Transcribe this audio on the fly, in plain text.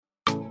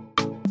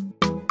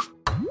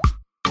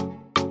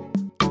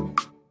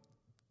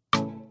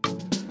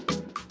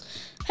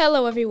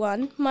Hello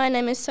everyone, my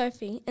name is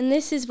Sophie and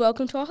this is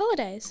Welcome to Our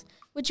Holidays.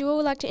 Would you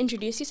all like to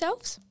introduce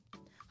yourselves?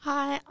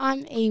 Hi,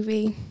 I'm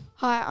Evie.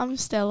 Hi, I'm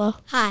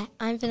Stella. Hi,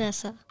 I'm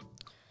Vanessa.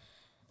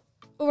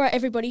 Alright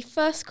everybody,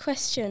 first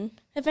question.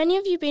 Have any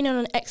of you been on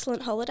an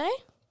excellent holiday?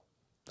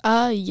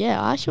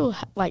 Yeah, I actually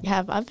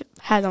have. I've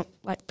had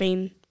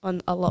been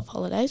on a lot of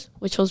holidays,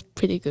 which was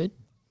pretty good.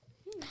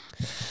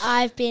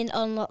 I've been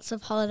on lots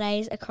of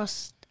holidays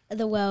across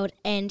the world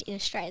and in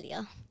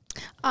Australia.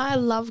 I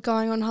love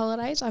going on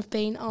holidays. I've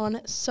been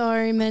on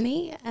so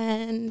many,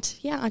 and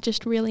yeah, I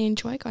just really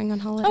enjoy going on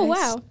holidays. Oh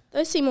wow,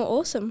 those seem all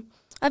awesome.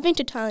 I've been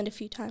to Thailand a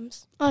few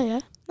times. Oh yeah,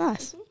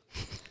 nice.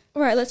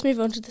 Alright, let's move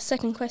on to the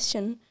second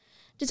question.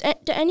 Do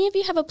any of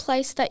you have a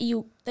place that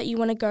you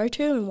want to go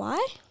to and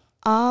why?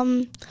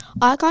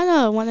 I kind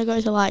of want to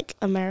go to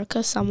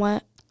America,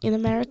 somewhere in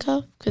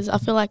America, because I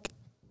feel like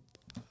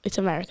it's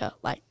America.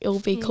 It will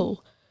be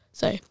cool.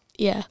 So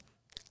yeah.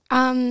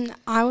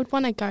 I would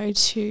want to go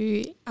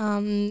to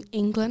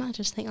England. I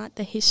just think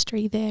the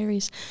history there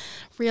is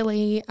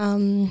really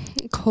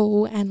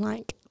cool, and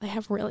they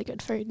have really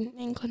good food in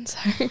England. So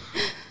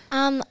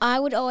I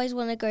would always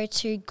want to go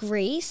to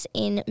Greece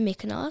in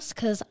Mykonos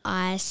because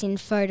I've seen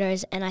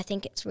photos and I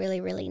think it's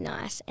really, really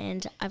nice.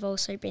 And I've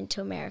also been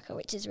to America,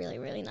 which is really,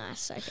 really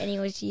nice. So if any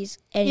of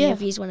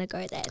you want to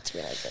go there, it's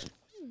really good.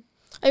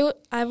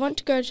 I want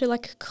to go to a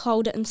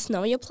colder and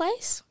snowier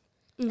place.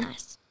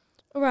 Nice.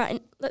 All right, and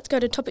let's go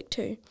to topic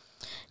 2.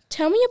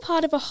 Tell me a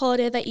part of a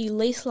holiday that you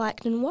least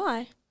liked and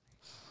why.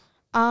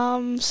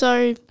 I've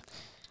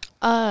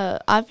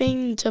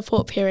been to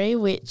Port Pirie,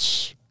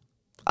 which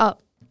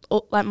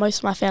most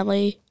of my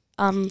family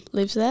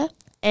lives there,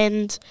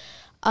 and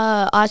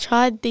I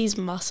tried these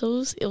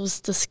mussels. It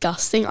was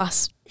disgusting. I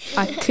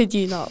kid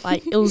you not.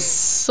 It was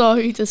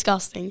so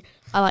disgusting.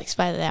 I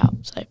spat it out,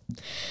 so it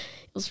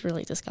was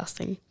really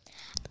disgusting.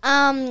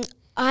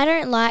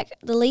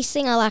 The least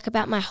thing I like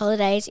about my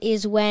holidays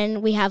is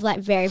when we have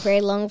very,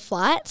 very long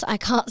flights. I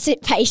can't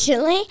sit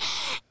patiently,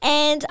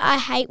 and I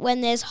hate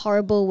when there's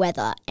horrible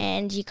weather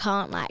and you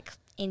can't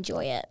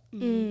enjoy it.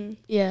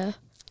 Yeah.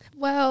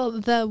 Well,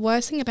 the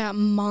worst thing about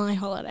my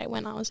holiday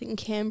when I was in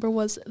Canberra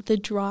was the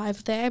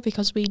drive there,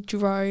 because we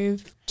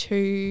drove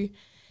to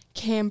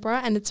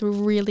Canberra and it's a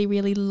really,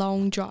 really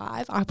long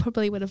drive. I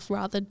probably would have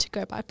rathered to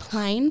go by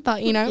plane,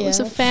 but it was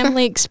a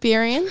family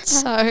experience,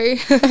 so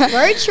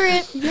Road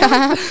trip.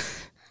 Yeah.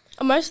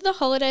 Most of the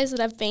holidays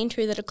that I've been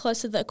to that are close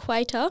to the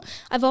equator,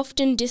 I've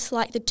often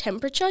disliked the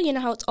temperature. You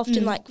know how it's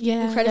often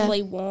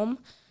incredibly warm.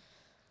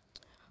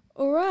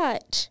 All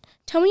right.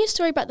 Tell me a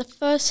story about the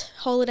first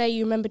holiday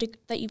you remember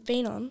that you've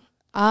been on.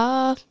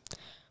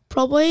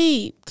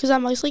 Probably because I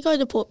mostly go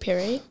to Port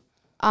Pirie.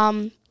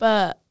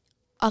 But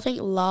I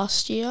think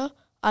last year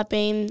I've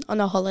been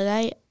on a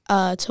holiday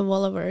to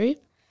Wallaroo,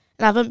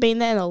 and I haven't been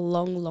there in a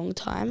long, long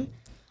time.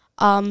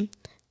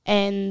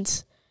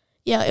 And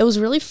yeah, it was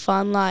really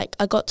fun. I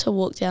got to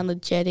walk down the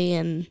jetty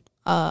and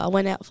I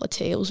went out for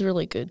tea. It was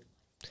really good.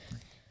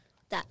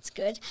 That's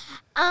good.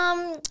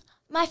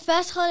 My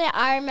first holiday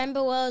I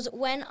remember was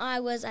when I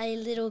was a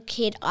little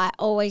kid. I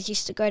always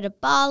used to go to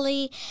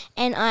Bali,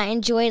 and I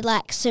enjoyed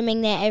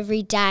swimming there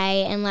every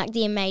day and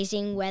the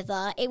amazing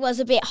weather. It was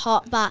a bit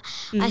hot, but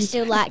I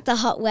still liked the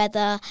hot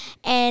weather,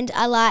 and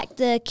I liked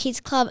the kids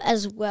club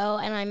as well,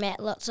 and I met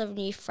lots of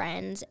new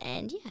friends,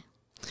 and yeah.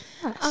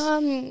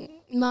 Nice.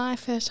 My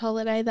first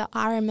holiday that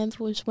I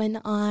remember was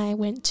when I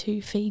went to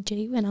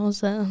Fiji when I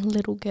was a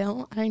little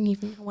girl. I don't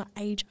even know what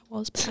age I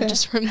was, but I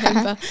just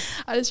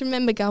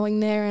remember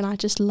going there, and I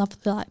just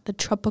loved the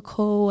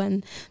tropical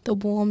and the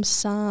warm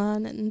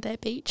sun and their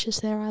beaches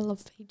there. I love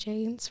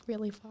Fiji. It's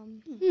really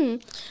fun.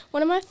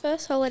 One of my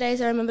first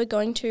holidays I remember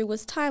going to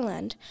was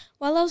Thailand.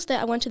 While I was there,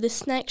 I went to the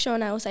snake show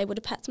and I was able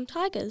to pet some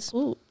tigers.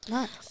 Ooh,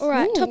 nice. All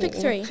right, topic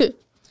 3.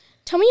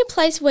 Tell me a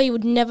place where you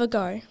would never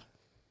go.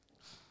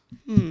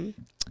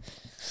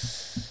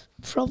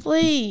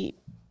 Probably,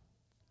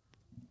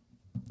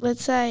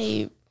 let's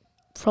say,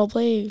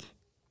 probably.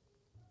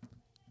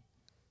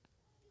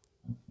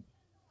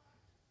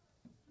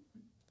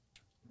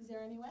 Is there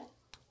anywhere?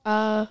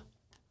 What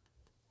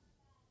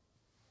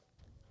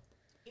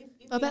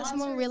about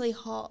someone really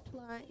hot?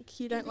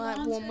 You don't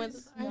like warm weather?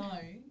 No,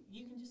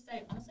 you can just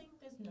say, honestly,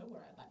 there's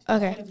nowhere I'd like to go.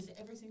 Okay. I want to visit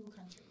every single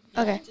country.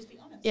 Okay. Just be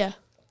honest. Yeah.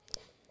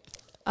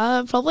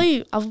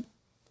 Probably,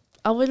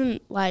 I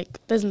wouldn't,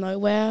 there's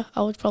nowhere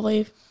I would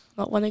probably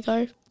not want to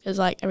go, because,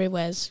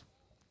 everywhere's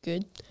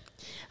good.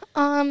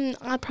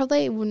 I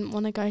probably wouldn't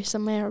want to go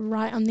somewhere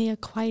right on the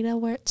equator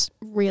where it's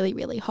really,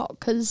 really hot,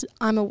 because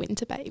I'm a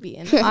winter baby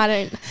and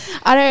I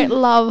don't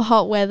love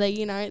hot weather.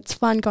 It's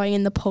fun going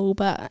in the pool,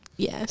 but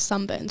yeah,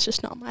 sunburn's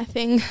just not my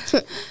thing.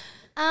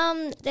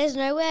 There's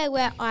nowhere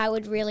where I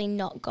would really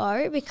not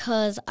go,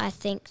 because I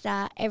think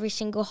that every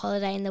single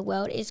holiday in the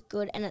world is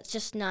good, and it's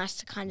just nice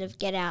to kind of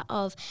get out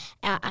of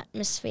our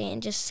atmosphere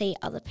and just see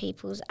other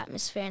people's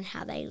atmosphere and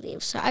how they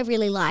live. So I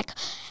really like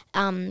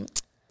the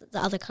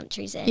other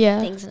countries and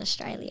things in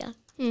Australia.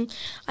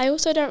 I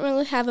also don't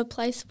really have a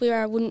place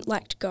where I wouldn't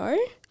like to go.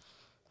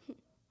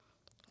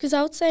 Because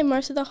I would say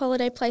most of the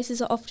holiday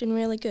places are often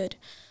really good.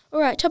 All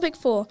right, topic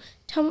 4.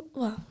 Never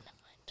mind.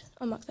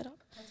 I'll mark that up.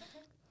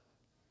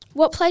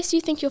 What place do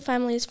you think your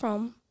family is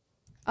from?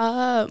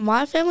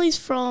 My family's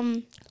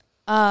from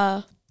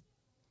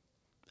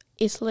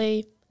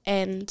Italy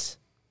and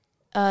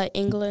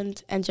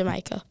England and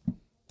Jamaica.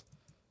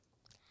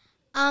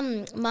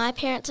 My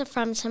parents are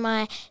from, so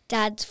my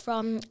dad's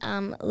from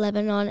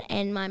Lebanon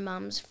and my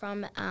mum's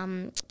from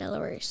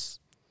Belarus.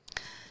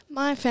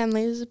 My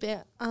family is a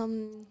bit,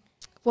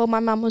 well,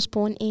 my mum was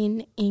born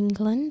in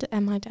England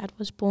and my dad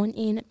was born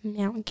in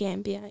Mount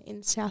Gambier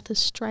in South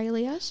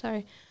Australia.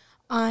 So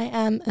I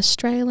am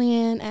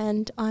Australian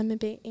and I'm a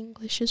bit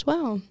English as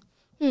well.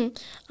 I'm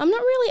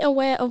not really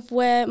aware of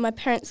where my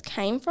parents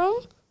came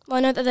from. Well, I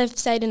know that they've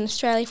stayed in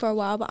Australia for a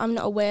while, but I'm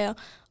not aware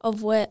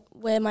of where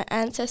my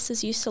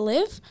ancestors used to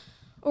live.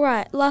 All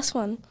right, last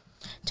one.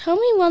 Tell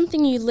me one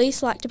thing you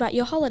least liked about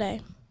your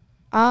holiday.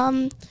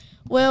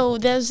 Well,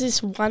 there's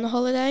this one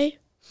holiday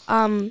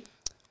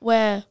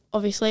where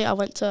obviously I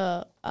went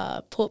to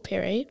Port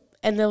Pirie,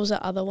 and there was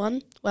the other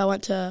one where I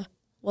went to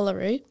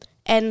Wallaroo,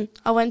 and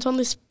I went on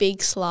this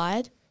big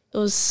slide. It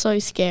was so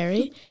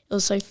scary. It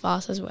was so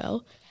fast as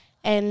well,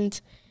 and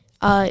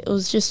it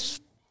was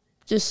just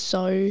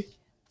so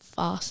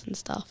fast and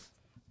stuff.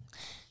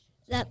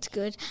 That's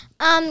good.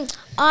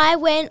 I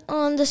went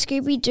on the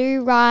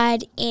Scooby-Doo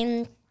ride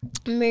in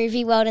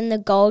Movie World in the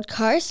Gold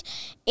Coast.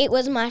 It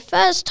was my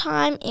first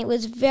time. It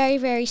was very,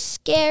 very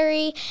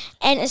scary,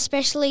 and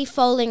especially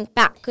falling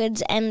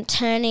backwards and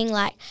turning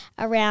like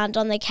around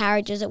on the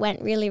carriages. It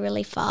went really,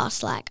 really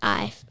fast. Like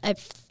I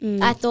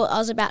thought I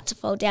was about to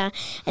fall down.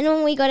 And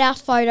when we got our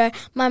photo,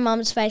 my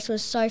mum's face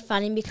was so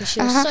funny because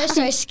she was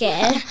so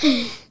scared.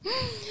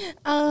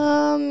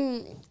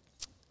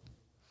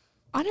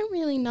 I don't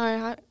really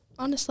know.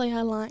 Honestly,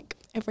 I like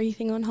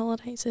everything on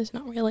holidays. There's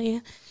not really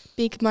a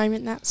big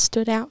moment that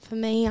stood out for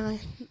me. I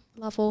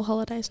love all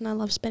holidays and I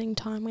love spending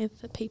time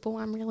with the people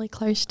I'm really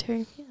close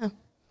to. Yeah.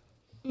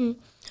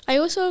 I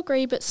also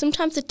agree, but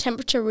sometimes the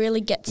temperature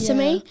really gets to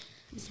me,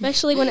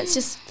 especially when it's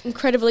just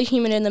incredibly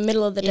humid in the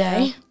middle of the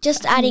day.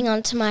 Just adding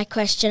on to my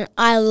question,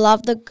 I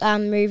love the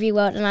Movie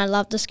World and I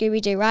love the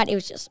Scooby-Doo ride. It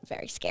was just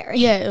very scary.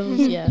 Yeah, it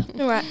was, yeah.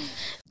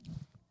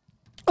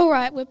 All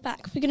right, we're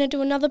back. We're going to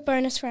do another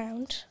bonus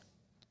round.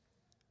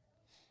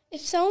 If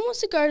someone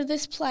wants to go to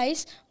this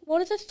place,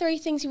 what are the 3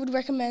 things you would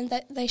recommend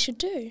that they should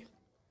do?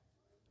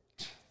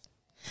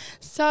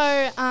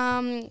 So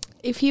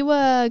if you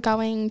were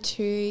going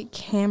to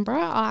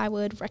Canberra, I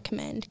would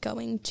recommend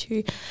going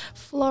to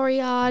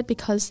Floriade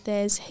because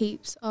there's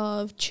heaps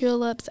of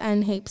tulips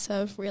and heaps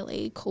of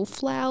really cool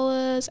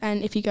flowers.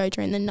 And if you go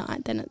during the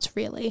night, then it's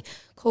really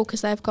cool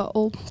because they've got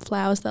all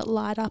flowers that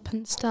light up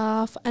and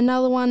stuff.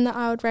 Another one that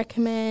I would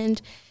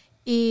recommend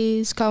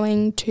is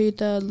going to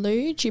the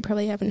Luge. You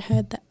probably haven't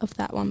heard of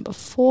that one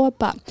before,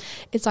 but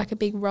it's like a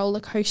big roller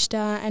coaster,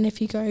 and if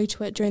you go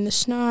to it during the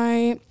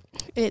snow,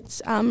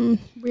 it's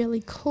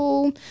really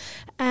cool.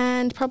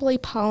 And probably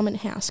Parliament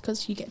House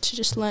because you get to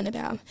just learn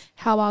about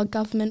how our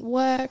government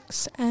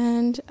works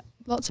and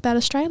lots about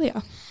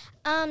Australia.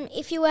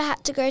 If you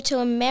had to go to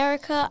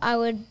America, I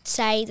would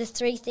say the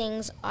 3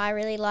 things I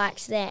really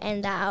liked there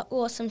and that are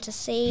awesome to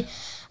see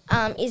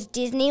is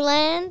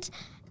Disneyland,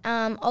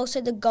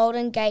 also the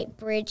Golden Gate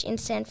Bridge in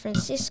San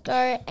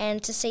Francisco,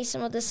 and to see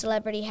some of the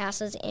celebrity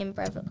houses in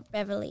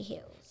Beverly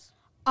Hills.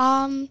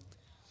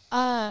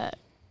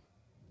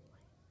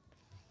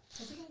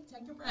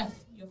 Take a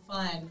breath. You're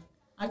fine.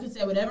 I could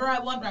say whatever I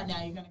want right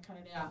now. You're going to cut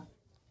it out.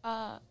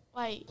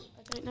 Wait,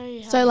 I don't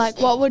know how. So, like,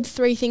 what would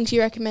 3 things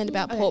you recommend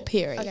about Port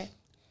Pirie? Okay.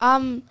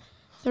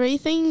 3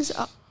 things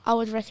I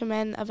would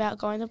recommend about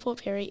going to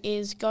Port Pirie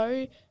is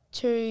go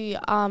to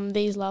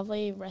these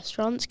lovely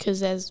restaurants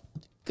because there's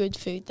good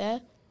food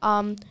there.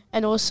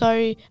 And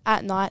also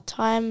at night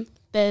time,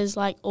 there's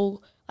like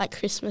all like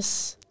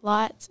Christmas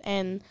lights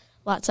and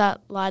lights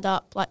that light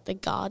up like the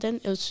garden.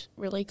 It was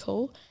really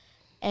cool.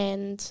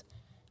 And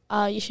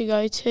you should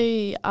go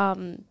to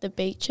the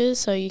beaches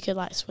so you could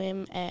like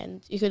swim,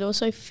 and you could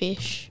also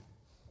fish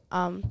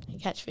and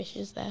catch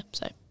fishes there.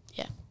 So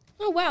yeah.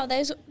 Oh wow,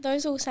 those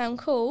all sound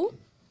cool.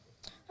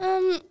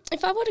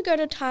 If I were to go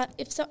to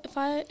if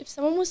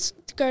someone was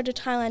to go to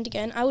Thailand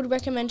again, I would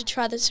recommend to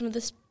try some of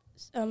the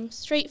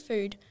street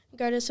food.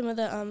 Go to some of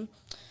the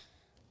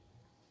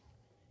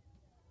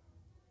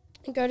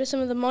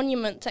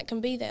monuments that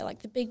can be there,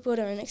 like the Big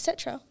Buddha and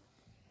etc.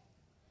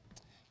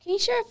 Can you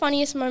share a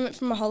funniest moment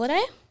from a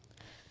holiday?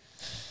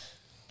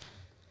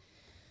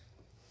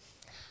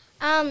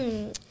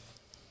 I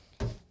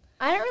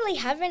don't really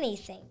have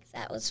anything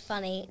that was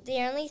funny. The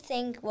only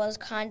thing was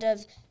kind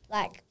of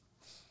like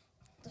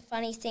the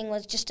funny thing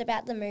was just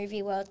about the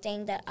Movie World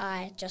thing that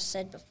I just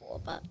said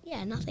before, but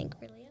yeah, nothing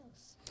really else.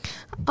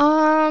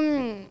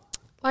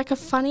 Like a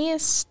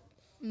funniest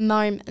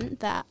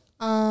moment that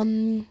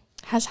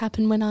has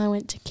happened when I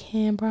went to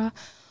Canberra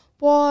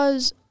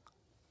was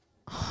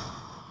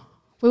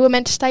we were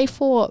meant to stay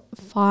for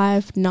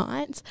 5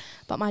 nights,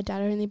 but my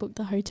dad only booked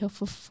the hotel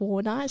for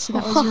 4 nights, so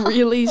that was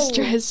really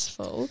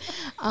stressful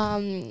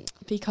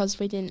because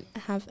we didn't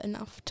have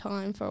enough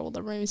time for all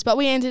the rooms. But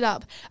we ended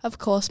up, of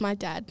course, my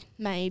dad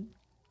made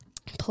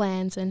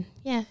plans, and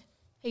yeah,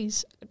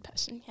 he's a good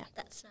person. Yeah,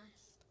 That's nice.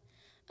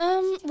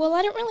 Well,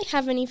 I don't really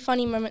have any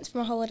funny moments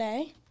from a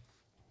holiday.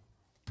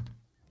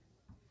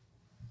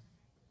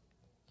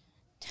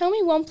 Tell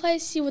me one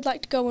place you would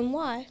like to go and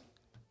why.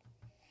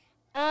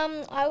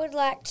 I would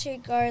like to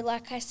go,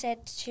 like I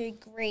said, to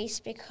Greece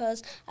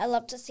because I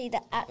love to see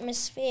the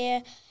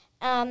atmosphere,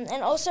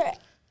 and also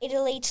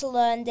Italy to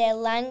learn their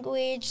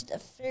language, the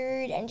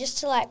food, and just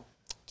to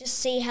just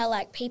see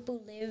how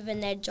people live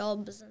and their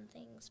jobs and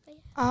things. But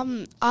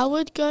yeah. I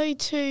would go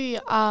to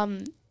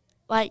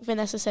like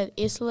Vanessa said,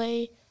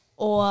 Italy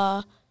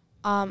or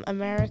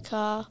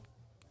America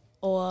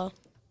or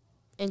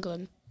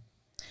England.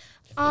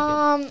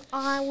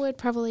 I would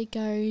probably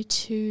go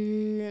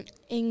to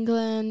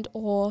England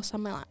or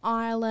somewhere like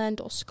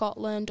Ireland or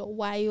Scotland or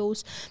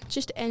Wales,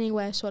 just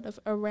anywhere sort of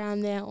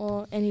around there,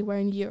 or anywhere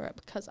in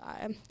Europe, because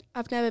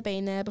I've never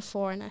been there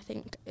before, and I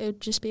think it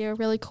would just be a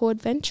really cool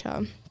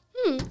adventure.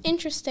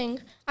 Interesting.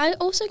 I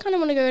also kind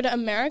of want to go to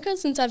America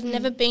since I've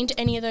never been to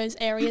any of those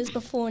areas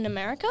before in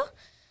America.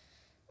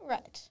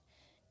 Right.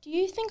 Do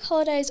you think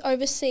holidays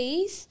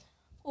overseas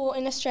or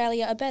in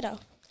Australia are better?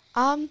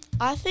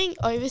 I think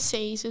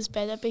overseas is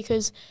better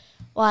because,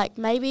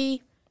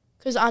 maybe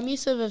because I'm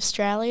used to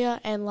Australia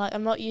and,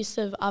 I'm not used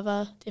to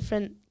other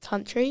different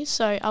countries,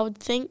 so I would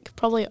think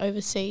probably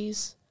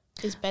overseas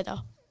is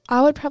better.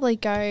 I would probably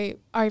go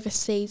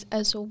overseas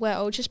as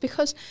well, just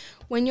because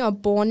when you're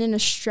born in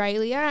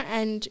Australia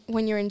and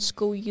when you're in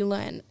school you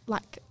learn,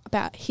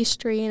 about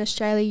history in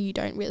Australia, you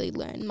don't really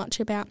learn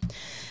much about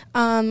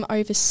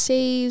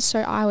overseas, so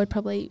I would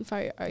probably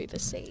vote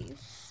overseas.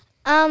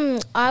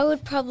 I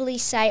would probably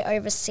say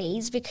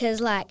overseas because,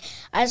 I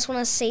just want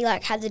to see,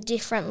 how the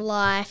different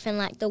life and,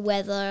 the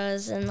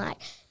weathers and,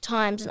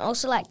 times, and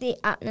also, the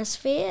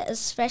atmosphere,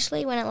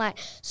 especially when it,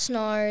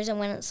 snows and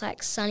when it's,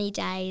 sunny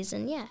days,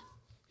 and, yeah.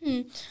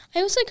 I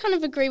also kind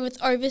of agree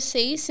with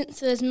overseas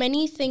since there's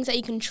many things that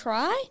you can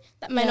try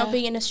that may not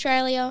be in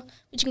Australia,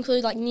 which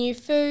include, new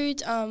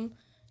foods,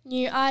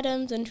 new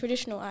items and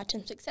traditional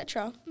items,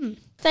 etc.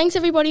 Thanks,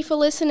 everybody, for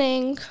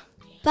listening.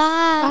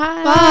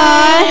 Bye.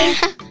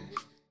 Bye.